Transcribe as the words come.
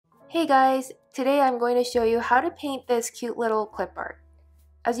Hey guys, today I'm going to show you how to paint this cute little clip art.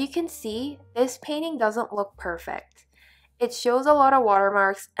 As you can see, this painting doesn't look perfect. It shows a lot of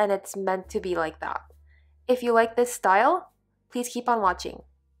watermarks and it's meant to be like that. If you like this style, please keep on watching.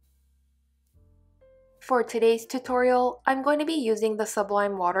 For today's tutorial, I'm going to be using the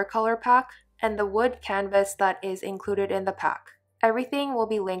Sublime Watercolor pack and the wood canvas that is included in the pack. Everything will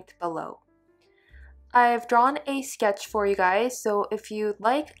be linked below. I've drawn a sketch for you guys, so if you'd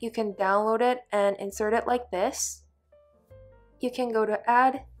like, you can download it and insert it like this. You can go to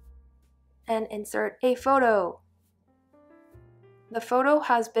Add and insert a photo. The photo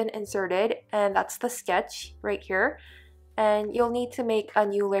has been inserted and that's the sketch right here. And you'll need to make a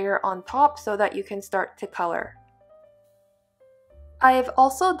new layer on top so that you can start to color. I've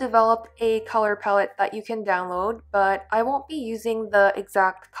also developed a color palette that you can download, but I won't be using the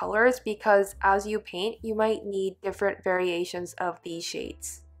exact colors because as you paint, you might need different variations of these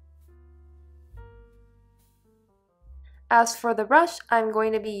shades. As for the brush, I'm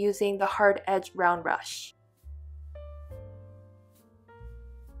going to be using the hard edge round brush.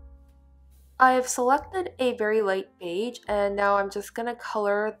 I have selected a very light beige and now I'm just going to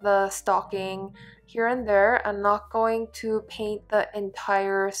color the stocking here and there. I'm not going to paint the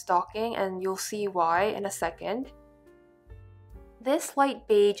entire stocking and you'll see why in a second. This light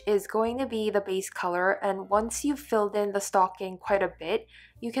beige is going to be the base color, and once you've filled in the stocking quite a bit,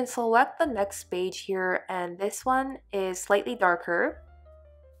 you can select the next beige here, and this one is slightly darker.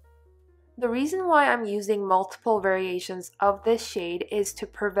 The reason why I'm using multiple variations of this shade is to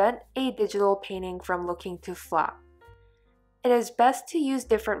prevent a digital painting from looking too flat. It is best to use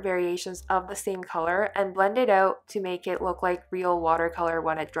different variations of the same color and blend it out to make it look like real watercolor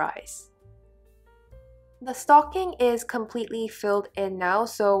when it dries. The stocking is completely filled in now,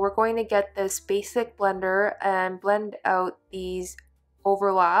 so we're going to get this basic blender and blend out these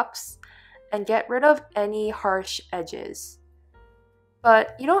overlaps and get rid of any harsh edges.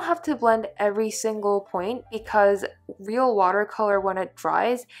 But you don't have to blend every single point because real watercolor, when it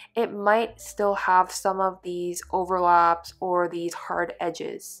dries, it might still have some of these overlaps or these hard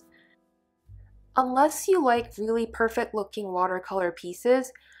edges. Unless you like really perfect looking watercolor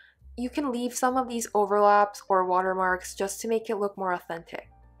pieces, you can leave some of these overlaps or watermarks just to make it look more authentic.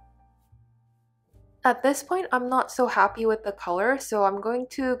 At this point, I'm not so happy with the color, so I'm going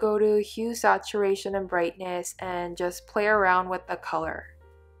to go to Hue, Saturation, and Brightness and just play around with the color.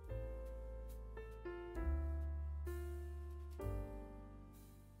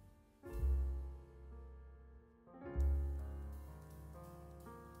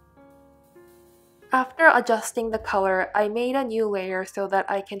 After adjusting the color, I made a new layer so that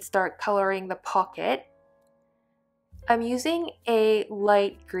I can start coloring the pocket. I'm using a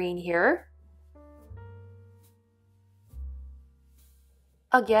light green here.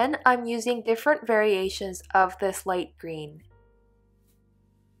 Again, I'm using different variations of this light green.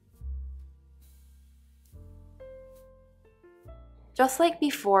 Just like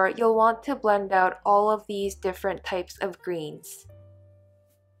before, you'll want to blend out all of these different types of greens.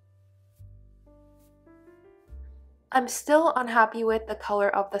 I'm still unhappy with the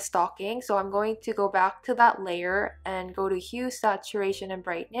color of the stocking, so I'm going to go back to that layer and go to Hue, Saturation, and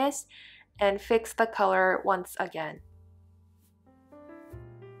Brightness and fix the color once again.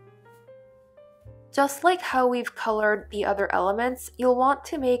 Just like how we've colored the other elements, you'll want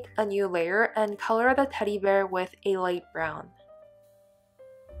to make a new layer and color the teddy bear with a light brown.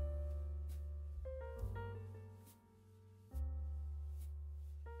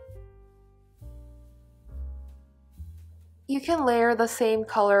 You can layer the same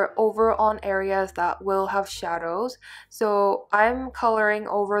color over on areas that will have shadows. So I'm coloring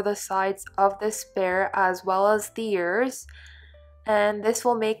over the sides of this bear as well as the ears. And this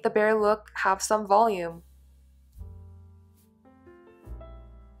will make the bear look have some volume.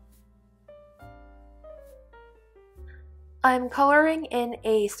 I'm coloring in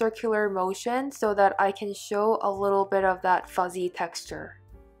a circular motion so that I can show a little bit of that fuzzy texture.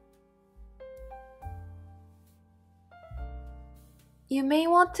 You may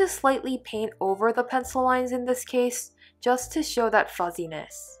want to slightly paint over the pencil lines in this case, just to show that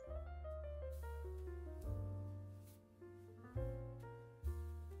fuzziness.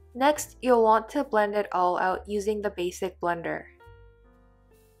 Next, you'll want to blend it all out using the basic blender.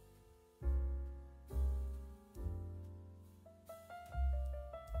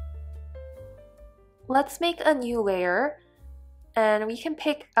 Let's make a new layer, and we can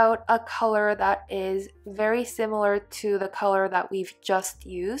pick out a color that is very similar to the color that we've just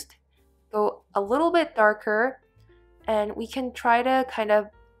used. Go a little bit darker, and we can try to kind of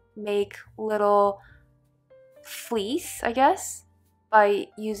make little fleece, I guess. by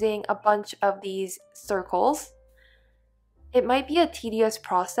using a bunch of these circles. It might be a tedious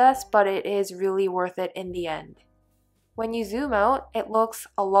process, but it is really worth it in the end. When you zoom out, it looks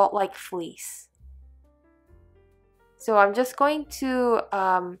a lot like fleece. So I'm just going to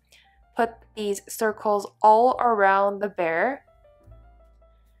put these circles all around the bear.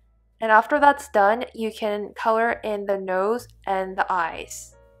 And after that's done, you can color in the nose and the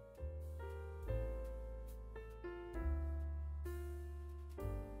eyes.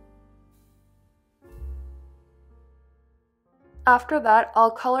 After that,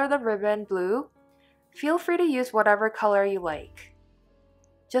 I'll color the ribbon blue. Feel free to use whatever color you like.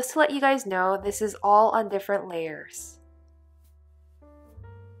 Just to let you guys know, this is all on different layers.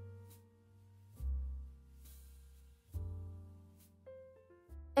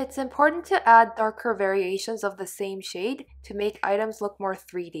 It's important to add darker variations of the same shade to make items look more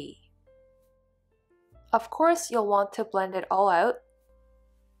 3D. Of course, you'll want to blend it all out.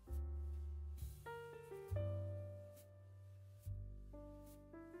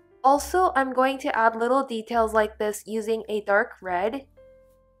 Also, I'm going to add little details like this using a dark red.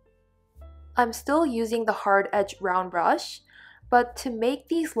 I'm still using the hard edge round brush, but to make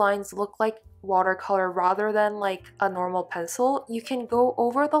these lines look like watercolor rather than like a normal pencil, you can go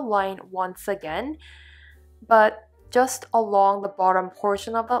over the line once again, but just along the bottom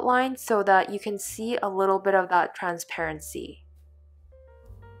portion of that line so that you can see a little bit of that transparency.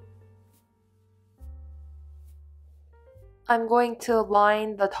 I'm going to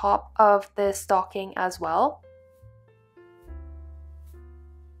line the top of this stocking as well.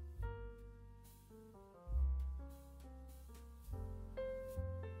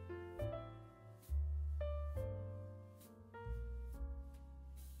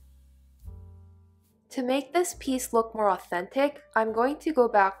 To make this piece look more authentic, I'm going to go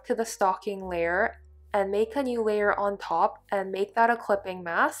back to the stocking layer and make a new layer on top and make that a clipping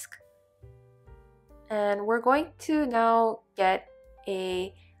mask. And we're going to now get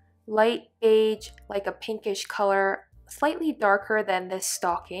a light beige, like a pinkish color, slightly darker than this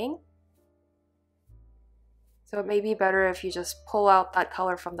stocking. So it may be better if you just pull out that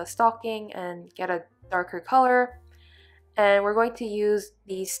color from the stocking and get a darker color. And we're going to use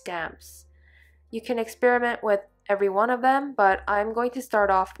these stamps. You can experiment with every one of them, but I'm going to start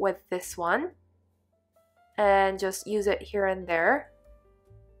off with this one and just use it here and there.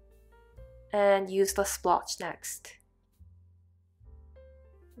 And use the splotch next.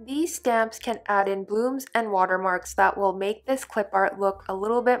 These stamps can add in blooms and watermarks that will make this clip art look a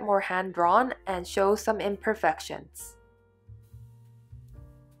little bit more hand-drawn and show some imperfections.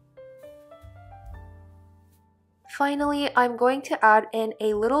 Finally, I'm going to add in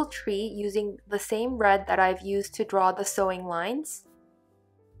a little tree using the same red that I've used to draw the sewing lines.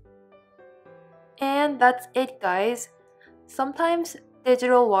 And that's it, guys. Sometimes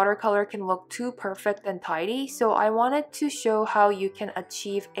digital watercolor can look too perfect and tidy, so I wanted to show how you can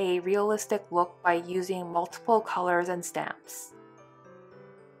achieve a realistic look by using multiple colors and stamps.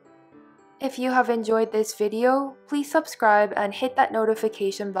 If you have enjoyed this video, please subscribe and hit that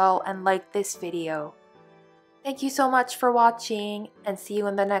notification bell and like this video. Thank you so much for watching, and see you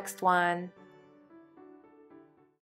in the next one.